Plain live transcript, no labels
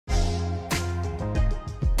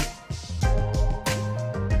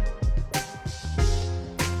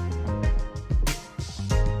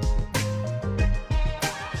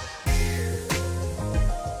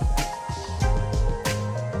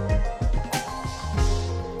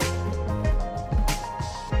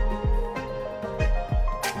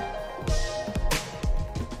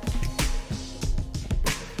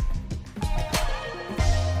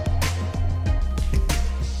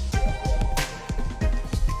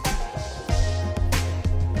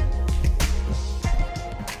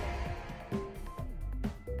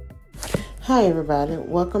Hi everybody,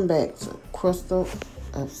 welcome back to Crystal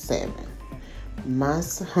of 7. My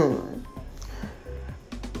son,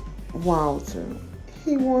 Walter,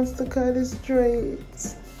 he wants to cut his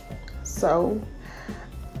dreads. So,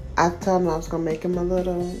 I told him I was going to make him a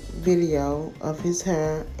little video of his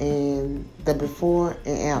hair and the before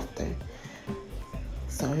and after.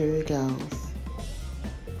 So here it goes.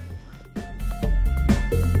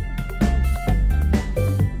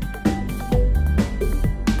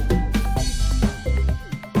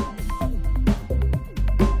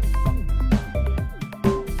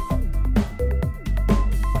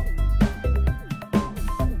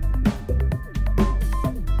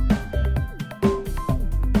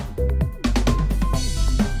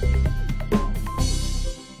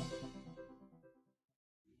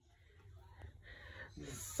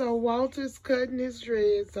 So Walter's cutting his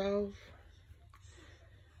dreads off.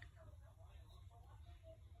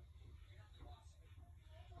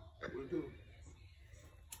 Oh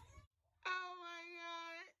my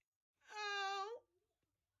God. Oh.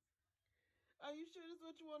 Are you sure that's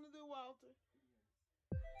what you want to do, Walter?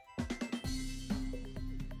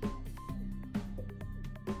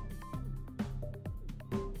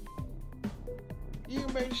 You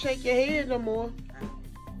can maybe shake your head no more.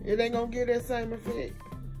 It ain't gonna get that same effect.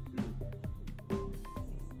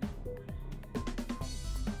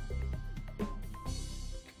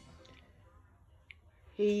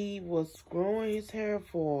 He was growing his hair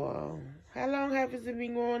for, how long has he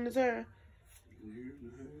been growing his hair?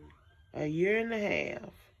 A year and a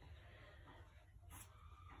half.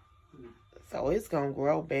 So it's gonna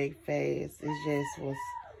grow back fast. It just was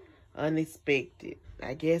unexpected.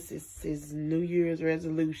 I guess it's his New Year's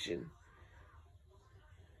resolution.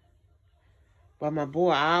 But my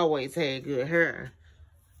boy always had good hair.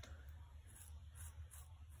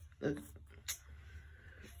 Look.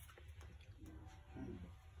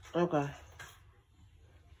 Okay.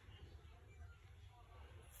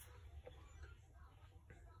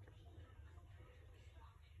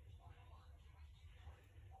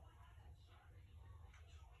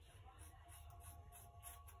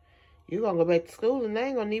 You gonna go back to school and they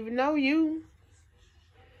ain't gonna even know you.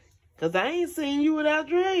 Cause I ain't seen you without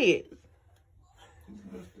dreads.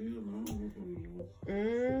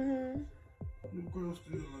 Mm-hmm.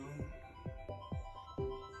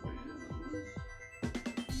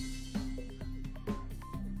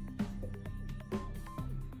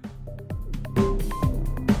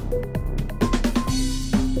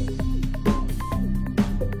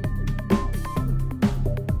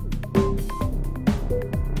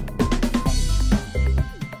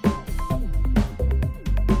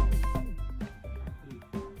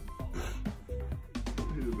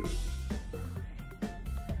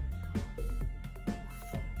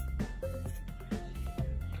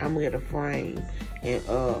 I'm gonna get a frame and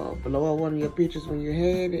blow up one of your pictures when you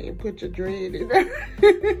had it and put your dread in there.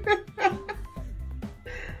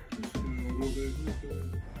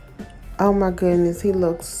 Oh my goodness, he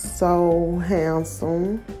looks so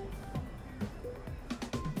handsome.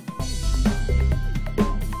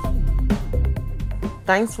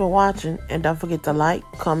 Thanks for watching, and don't forget to like,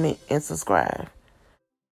 comment, and subscribe.